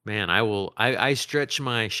 man, I stretch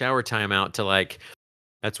my shower time out to like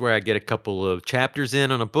that's where I get a couple of chapters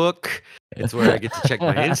in on a book. It's where I get to check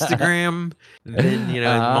my Instagram. Then,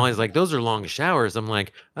 Molly's like, those are long showers. I'm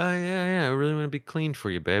like, oh yeah, I really want to be clean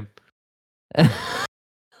for you, babe.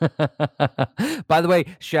 By the way,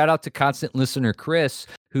 shout out to constant listener Chris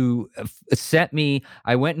who sent me.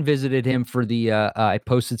 I went and visited him for the. I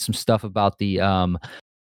posted some stuff about the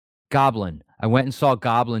Goblin. I went and saw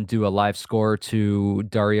Goblin do a live score to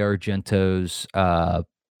Dario Argento's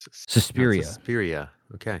Suspiria. Suspiria.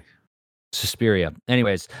 Okay. Suspiria.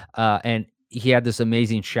 Anyways, and he had this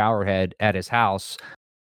amazing shower head at his house,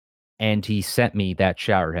 and he sent me that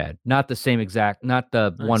shower head. Not the same exact, not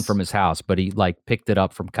the one Nice. from his house, but he like picked it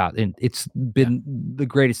up from and it's been the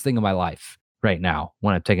greatest thing of my life right now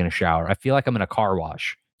when I'm taking a shower. I feel like I'm in a car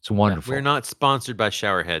wash. It's wonderful. We're not sponsored by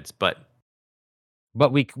shower heads, but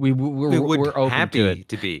But we would we're open to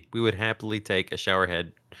it. We would happily take a shower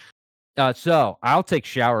head. So I'll take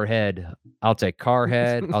shower head. I'll take car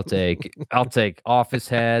head. I'll take office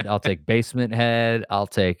head. I'll take basement head. I'll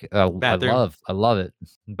take. Bathroom. I love it.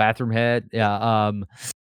 Bathroom head. Yeah.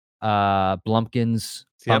 Blumpkins.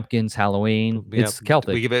 Yep. Pumpkins. Halloween. Yep. It's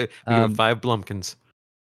Celtic. We give it 5 Blumpkins.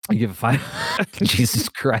 I give it 5. Jesus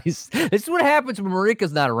Christ! This is what happens when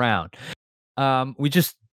Marika's not around. We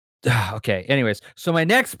just okay. Anyways, so my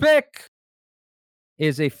next pick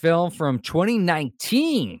is a film from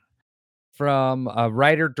 2019. From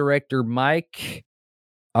writer director Mike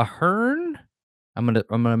Ahern. I'm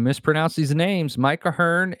gonna mispronounce these names. Mike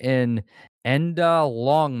Ahern and Enda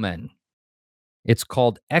Longman. It's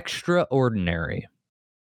called Extraordinary.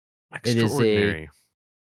 Extraordinary.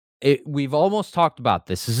 We've almost talked about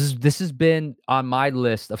this. This has been on my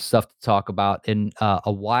list of stuff to talk about. And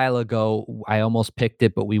a while ago, I almost picked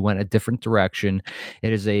it, but we went a different direction.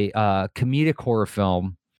 It is a comedic horror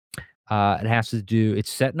film. It has to do.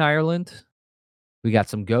 It's set in Ireland. We got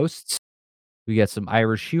some ghosts. We got some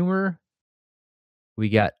Irish humor. We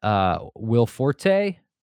got Will Forte.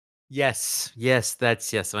 Yes.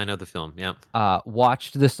 I know the film. Yeah.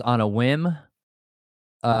 Watched this on a whim.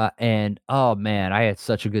 And oh man, I had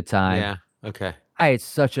such a good time. Yeah. Okay. I had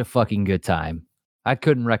such a fucking good time. I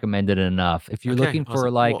couldn't recommend it enough. If you're looking for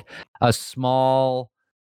awesome. like a small,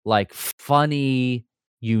 like funny,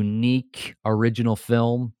 unique, original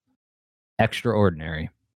film,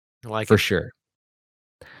 Extraordinary. I like for it. sure.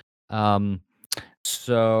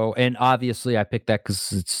 So, and obviously I picked that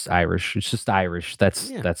because it's Irish. It's just Irish. That's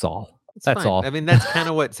all. That's fine. all. I mean, that's kind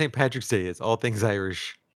of what St. Patrick's Day is. All things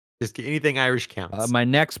Irish. Just anything Irish counts. My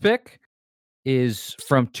next pick is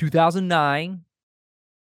from 2009,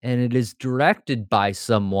 and it is directed by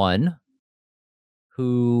someone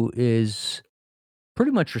who is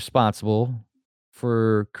pretty much responsible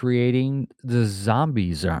for creating the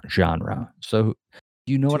zombie genre. So,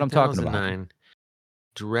 you know what I'm talking about? 2009,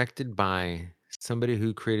 directed by somebody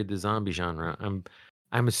who created the zombie genre.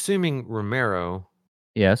 I'm assuming Romero.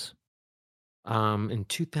 Yes. In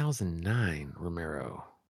 2009, Romero.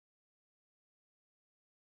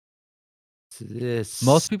 This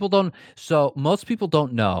Most people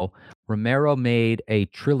don't know Romero made a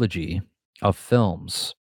trilogy of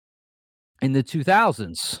films in the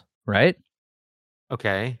 2000s, right?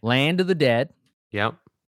 okay. Land of the Dead, Yep.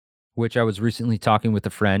 which I was recently talking with a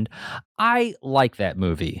friend. I like that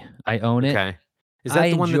movie. I own it. Okay. Is I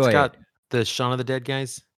that the one that's enjoy it. got the Shaun of the Dead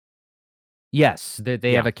guys? Yes, they have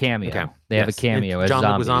Yeah. a Okay. cameo. They have a Yes. And cameo as John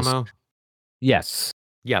zombies. Leguizamo? Yes.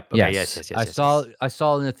 Yep. Okay. Yes. Yes. Yes. Yes. I Yes. saw Yes. I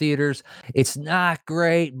saw it in the theaters. It's not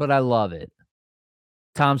great, but I love it.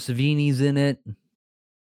 Tom Savini's in it.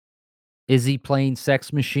 Is he playing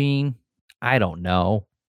Sex Machine? I don't know.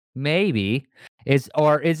 Maybe. Is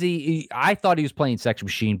he I thought he was playing Sex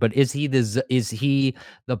Machine, but is he the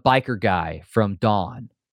biker guy from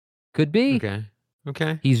Dawn? Could be. Okay.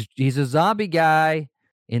 Okay. He's a zombie guy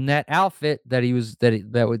in that outfit that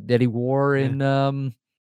he wore Yeah. in um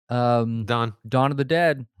Don. Dawn of the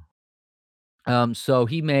Dead. So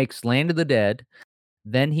he makes Land of the Dead,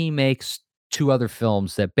 then he makes two other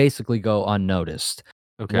films that basically go unnoticed.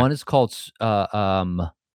 Okay. One is called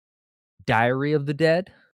Diary of the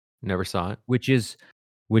Dead, Never saw it. which is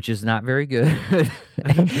not very good.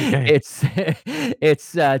 Okay.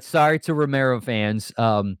 It's sorry to Romero fans.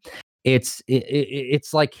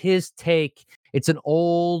 It's like his take. It's an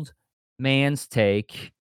old man's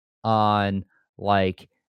take on like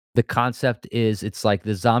the concept is it's like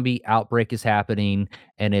the zombie outbreak is happening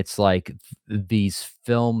and it's like these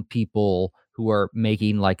film people who are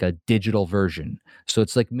making like a digital version. So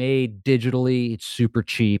it's like made digitally, it's super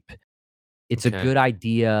cheap. It's a Okay. good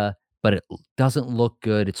idea, but it doesn't look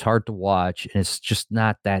good. It's hard to watch, and it's just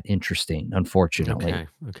not that interesting, unfortunately. Okay.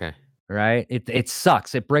 Okay. Right? It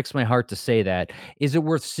sucks. It breaks my heart to say that. Is it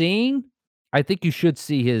worth seeing? I think you should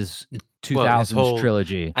see his Well, his 2000s whole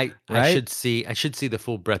trilogy, I right? I should see the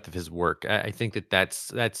full breadth of his work. I think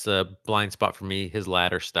that's a blind spot for me, his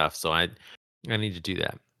latter stuff. So I need to do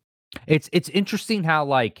that. It's interesting how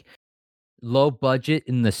like low budget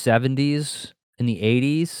in the 70s, in the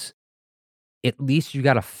 80s, at least you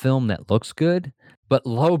got a film that looks good, but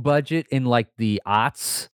low budget in like the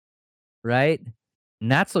aughts, right?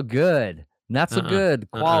 Not so good. Not so Uh-uh. good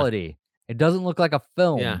Uh-uh. quality. It doesn't look like a Yeah.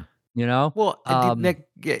 film, you know? Well, I did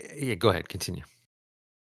that yeah, go ahead, continue.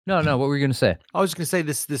 No, what were you gonna say? I was gonna say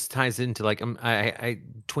this ties into like I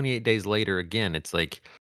 28 days later again, it's like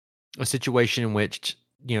a situation in which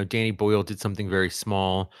Danny Boyle did something very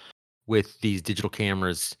small with these digital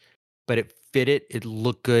cameras, but it fit it. It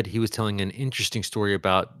looked good. He was telling an interesting story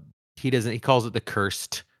about he calls it the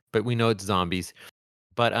cursed, but we know it's zombies.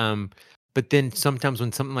 But then sometimes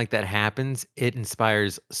when something like that happens, it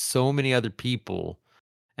inspires so many other people.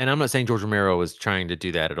 And I'm not saying George Romero was trying to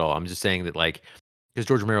do that at all. I'm just saying that like because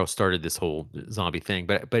George Romero started this whole zombie thing,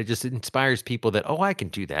 but it just inspires people that I can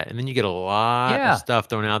do that, and then you get a lot of Yeah. stuff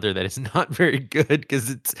thrown out there that is not very good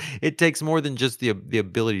because it takes more than just the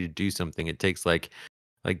ability to do something. It takes like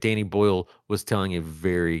Danny Boyle was telling a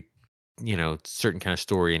very certain kind of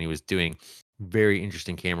story, and he was doing very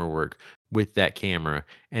interesting camera work with that camera,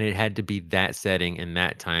 and it had to be that setting and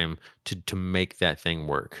that time to make that thing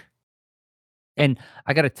work. And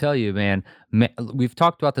I gotta tell you, man, we've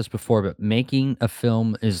talked about this before, but making a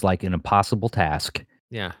film is like an impossible task.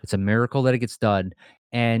 Yeah. It's a miracle that it gets done.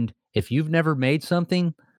 And if you've never made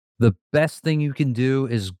something, the best thing you can do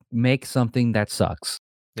is make something that sucks.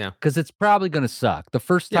 Yeah. Because it's probably gonna suck. The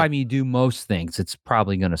first Yeah. time you do most things, it's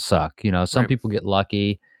probably gonna suck. You know, some Right. people get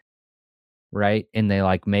lucky, right? And they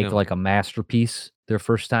like make Yeah. like a masterpiece their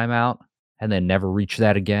first time out and then never reach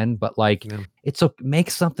that again. But like Yeah. it's a make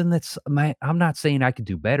something that's I'm not saying I could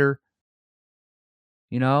do better,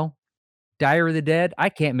 you know? Diary of the Dead, I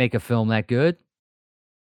can't make a film that good.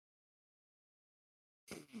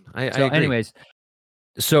 I So agree. anyways,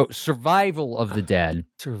 so Survival of the Dead,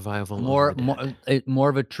 Survival more of the more Dead. more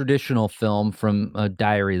of a traditional film from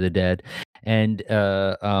Diary of the Dead, and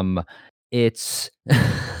it's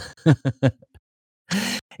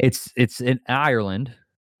it's in Ireland,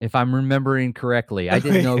 if I'm remembering correctly. I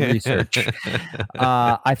did no research.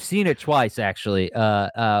 I've seen it twice actually,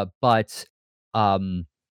 but um,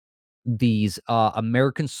 these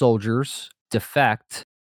American soldiers defect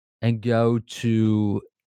and go to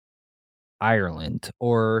Ireland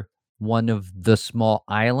or one of the small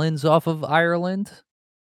islands off of Ireland,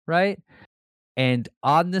 right? And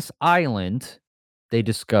on this island, they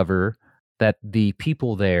discover that the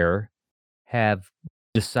people there have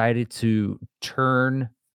decided to turn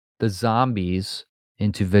the zombies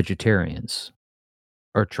into vegetarians,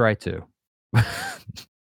 or try to.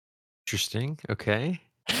 Interesting. Okay.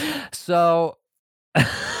 So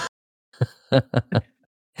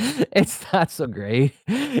it's not so great.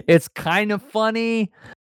 It's kind of funny,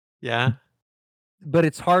 Yeah. but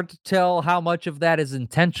it's hard to tell how much of that is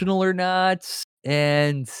intentional or not.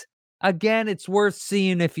 And again, it's worth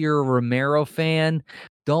seeing if you're a Romero fan.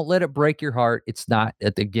 Don't let it break your heart. It's not,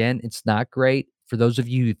 again, it's not great. For those of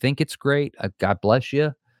you who think it's great, God bless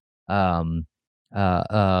you. Um,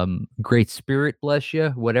 Great spirit bless you,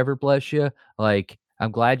 whatever bless you. Like,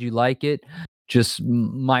 I'm glad you like it. Just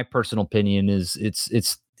my personal opinion is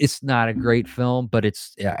it's not a great film, but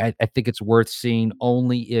I think it's worth seeing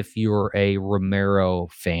only if you're a Romero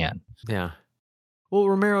fan. Yeah. Well,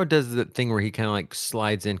 Romero does the thing where he kind of like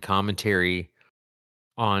slides in commentary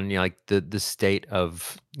on like the state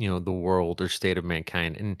of the world or state of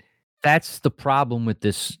mankind. And That's the problem with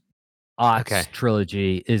this okay, Aughts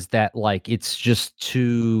trilogy, is that like it's just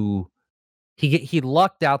too he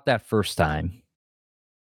lucked out that first time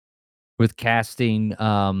with casting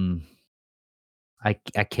I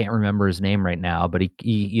can't remember his name right now, but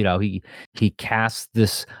he cast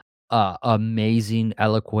this amazing,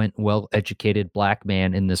 eloquent, well-educated black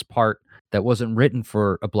man in this part that wasn't written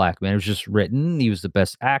for a black man. It was just written. He was the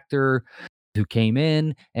best actor who came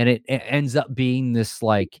in, and it ends up being this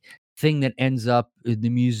like thing that ends up in the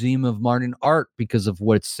Museum of Modern Art because of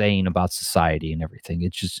what it's saying about society and everything.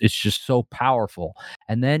 It's just so powerful.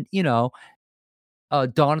 And then, Dawn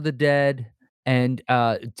of the Dead and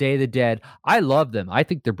Day of the Dead. I love them. I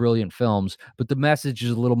think they're brilliant films, but the message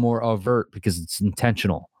is a little more overt because it's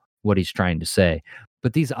intentional what he's trying to say.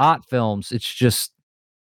 But these art films, it's just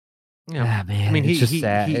yeah. I man, mean, it's he just he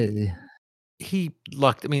sad. he he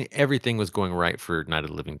lucked. I mean, everything was going right for Night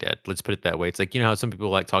of the Living Dead. Let's put it that way. It's like, how some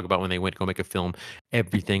people like talk about when they went to go make a film,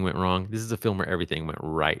 everything went wrong. This is a film where everything went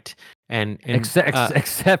right. And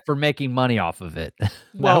Except for making money off of it. That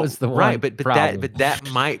was well, the right, one problem. but that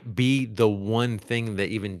might be the one thing that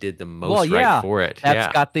even did the Well, most right yeah, for it. that's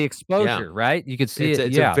Yeah. got the Yeah. exposure, right? You could see it.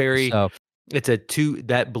 It's a Yeah. very So it's a two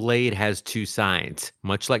that blade has two sides,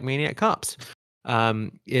 much like Maniac Cops.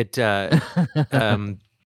 It um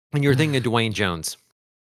and you're thinking of Dwayne Jones.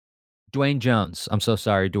 Dwayne Jones. I'm so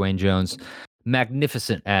sorry, Dwayne Jones.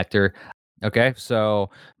 Magnificent actor. Okay, so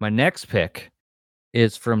my next pick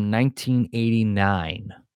is from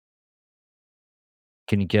 1989.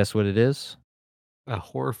 Can you guess what it is? A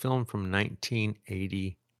horror film from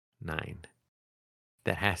 1989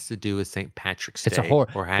 that has to do with St. Patrick's It's a Day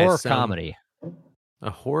or has horror some comedy. a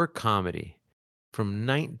horror comedy from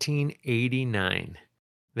 1989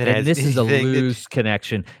 that And has this is a anything that loose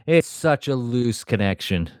connection. It's such a loose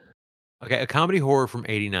connection. okay, a comedy horror from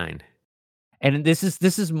 89. And this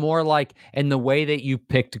is more like in the way that you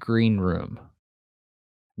picked Green Room.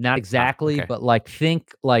 Not Ah, exactly, okay. but like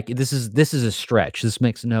think like this is a stretch. This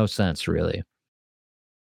makes no sense really.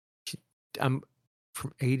 I'm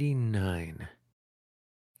from 89.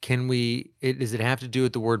 Does it have to do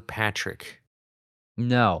with the word Patrick?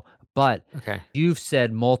 No, but Okay. you've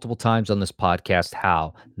said multiple times on this podcast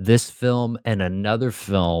how this film and another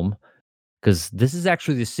film, because this is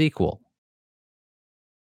actually the sequel.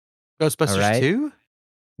 All Ghostbusters right. 2?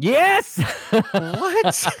 Yes. What? I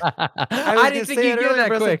I was didn't gonna think say you'd it get earlier, that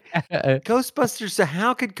but I was like, quick. Ghostbusters. So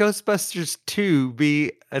how could Ghostbusters 2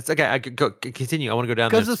 be? It's okay. I could go continue. I want to go down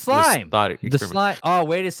Because this the slime. thought The experiment. slime. Oh,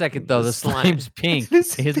 wait a second though. The The slime. slime's pink,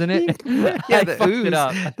 This isn't it? pink, yeah, I the fucked it ooze,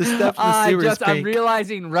 up. the stuff in the sewer is I'm pink.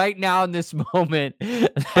 realizing right now in this moment.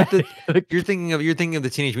 But that you're thinking of the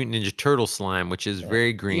Teenage Mutant Ninja Turtle slime, which is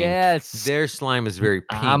very green. yes. Their slime is very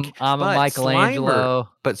pink. I'm a But Michelangelo.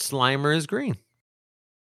 Slimer is green.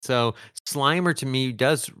 So Slimer to me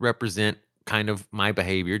does represent kind of my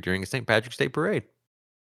behavior during a St. Patrick's Day parade.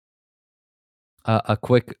 A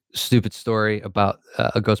quick stupid story about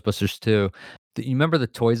a Ghostbusters 2. You remember the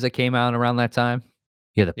toys that came out around that time?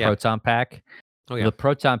 Yeah, the Yeah. proton pack. Oh yeah. The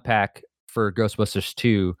proton pack for Ghostbusters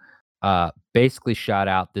 2 basically shot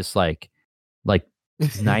out this like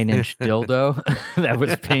 9-inch dildo that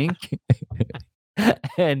was pink.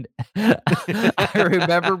 And I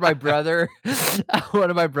remember my brother, one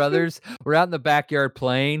of my brothers, we're out in the backyard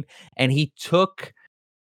playing, and he took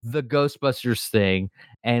the Ghostbusters thing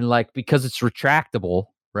and like because it's retractable,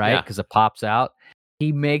 right? Yeah. Because it pops out,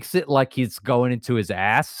 he makes it like he's going into his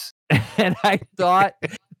ass. And I thought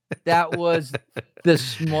that was the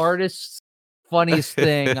smartest, funniest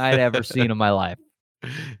thing I'd ever seen in my life.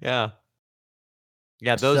 Yeah.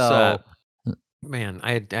 Yeah, those So man,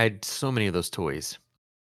 I had so many of those toys.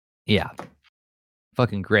 yeah.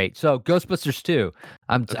 Fucking great. So Ghostbusters 2.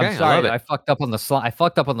 I'm Okay, I sorry. love it. I fucked up on the slime. I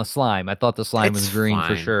fucked up on the slime. I thought the slime was green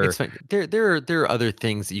for fine. sure. It's fine. There are other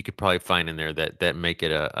things that you could probably find in there that make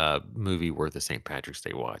it a movie worth a St. Patrick's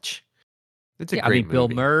Day watch. It's a Yeah, I great mean, Bill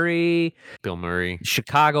movie. Murray, Bill Murray,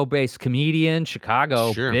 Chicago-based comedian.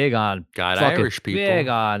 Chicago, Sure. big on got fucking Irish people. big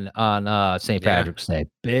on St. Yeah. Patrick's Day.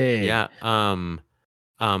 Big. Yeah.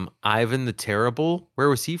 Ivan the Terrible. Where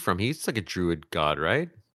was he from? He's like a druid god, right?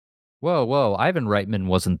 Whoa. Ivan Reitman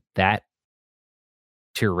wasn't that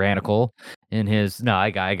tyrannical in his. No,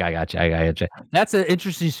 I got you. That's an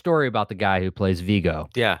interesting story about the guy who plays Vigo.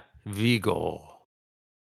 Yeah, Vigo.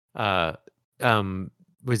 What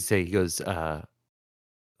does he say? He goes, oh,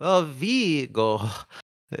 Vigo.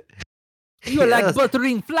 You're like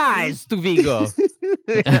buttering flies to Vigo.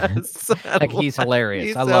 Yes, Like, he's hilarious.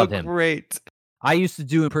 He's I love so him. Great. I used to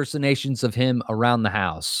do impersonations of him around the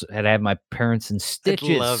house. I'd have my parents in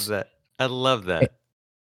stitches. I love that.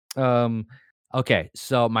 Okay,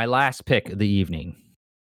 so my last pick of the evening.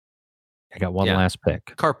 I got one last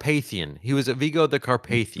pick. Carpathian. He was a Vigo the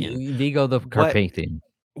Carpathian. Vigo the Carpathian.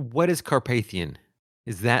 What is Carpathian?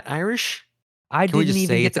 Is that Irish? I Can we didn't just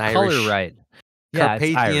even say get it's the Irish? color right. Yeah,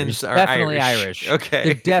 it's Carpathians Irish. are Definitely Irish. Irish. Okay.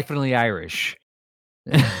 They're definitely Irish.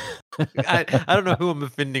 I don't know who I'm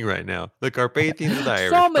offending right now. The Carpathians or the Irish?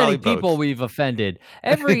 So many Probably both. people we've offended.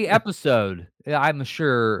 Every episode, I'm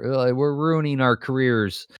sure we're ruining our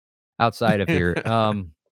careers outside of here.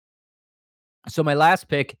 So my last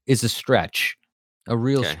pick is a stretch, a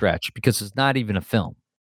real stretch, because it's not even a film.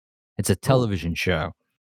 It's a television show.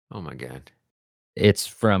 Oh my God. It's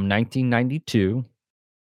from 1992,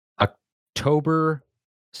 October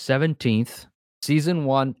 17th, season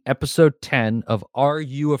 1, episode 10 of Are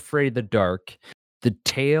You Afraid of the Dark? The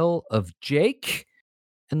Tale of Jake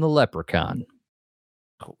and the Leprechaun.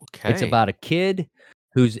 Okay. It's about a kid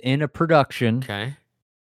who's in a production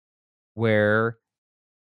where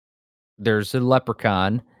there's a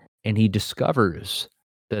leprechaun, and he discovers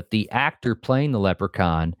that the actor playing the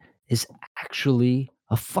leprechaun is actually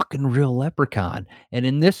a fucking real leprechaun. And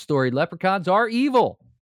in this story, leprechauns are evil.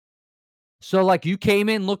 So, like, you came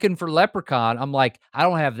in looking for Leprechaun. I'm like, I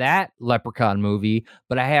don't have that Leprechaun movie,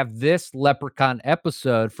 but I have this Leprechaun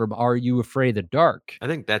episode from Are You Afraid of the Dark? I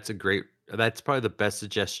think that's that's probably the best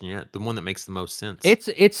suggestion yet. The one that makes the most sense. It's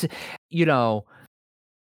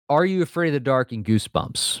Are You Afraid of the Dark and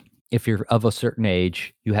Goosebumps? If you're of a certain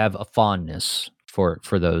age, you have a fondness for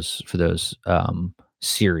those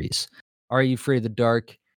series. Are You Afraid of the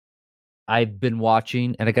Dark? I've been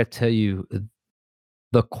watching, and I got to tell you,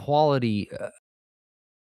 the quality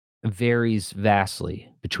varies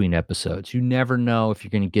vastly between episodes. You never know if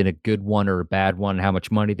you're going to get a good one or a bad one, how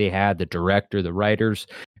much money they had, the director, the writers,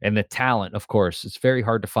 and the talent, of course. It's very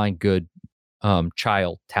hard to find good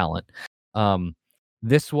child talent.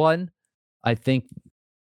 This one, I think,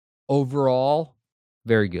 overall,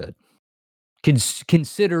 very good.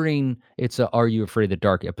 Considering it's a Are You Afraid of the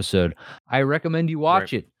Dark episode, I recommend you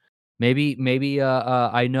watch it. Maybe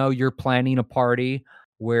I know you're planning a party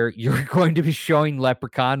where you're going to be showing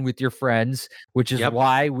Leprechaun with your friends, which is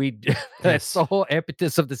why that's the whole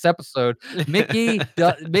impetus of this episode. Mickey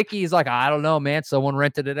is like, I don't know, man. Someone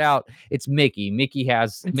rented it out. It's Mickey. Mickey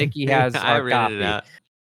has I our rented it copy. out.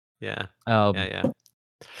 Yeah. Yeah.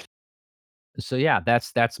 So yeah,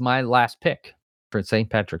 that's my last pick for St.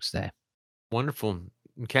 Patrick's Day. Wonderful.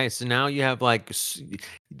 Okay, so now you have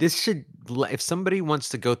this should, if somebody wants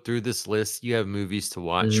to go through this list, you have movies to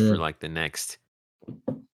watch for like the next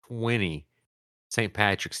 20 St.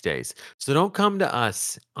 Patrick's Days. So don't come to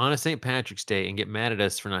us on a St. Patrick's Day and get mad at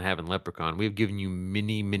us for not having Leprechaun. We've given you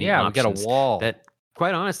many options. We got a wall that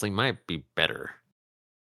quite honestly might be better.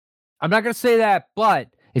 I'm not going to say that, but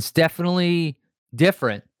it's definitely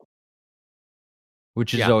different,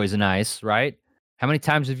 which is always nice, right? How many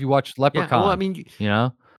times have you watched Leprechaun? Yeah, well, I mean,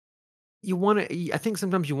 you want to. I think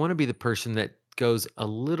sometimes you want to be the person that goes a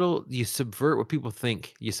little. You subvert what people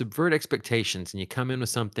think. You subvert expectations, and you come in with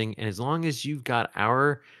something. And as long as you've got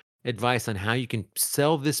our advice on how you can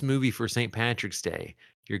sell this movie for St. Patrick's Day,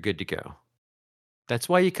 you're good to go. That's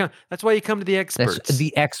why you come. That's why you come to the experts. That's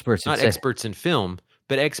the experts, not experts in film,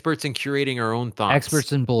 but experts in curating our own thoughts.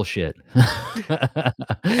 Experts in bullshit.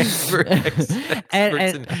 experts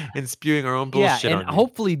in spewing our own bullshit. Yeah, and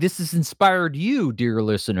hopefully this has inspired you, dear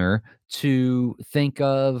listener, to think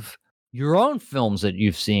of your own films that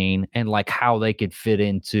you've seen and like how they could fit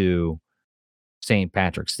into St.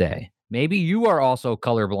 Patrick's Day. Maybe you are also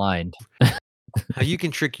colorblind. How you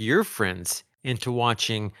can trick your friends into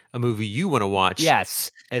watching a movie you want to watch.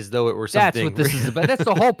 Yes. As though it were That's something. what this is about. That's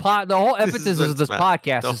the whole the whole This is emphasis what of this it's about.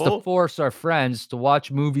 podcast The is whole- to force our friends to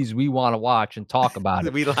watch movies we want to watch and talk about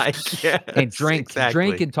it. we like, yeah, And drink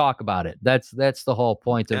and talk about it. That's the whole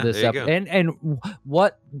point of Yeah, this there you episode. And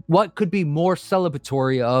what could be more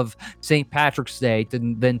celebratory of St. Patrick's Day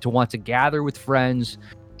than to want to gather with friends,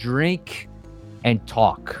 drink, and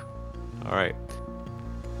talk. All right.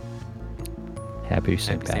 Happy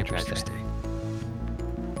St. Happy Patrick's Day.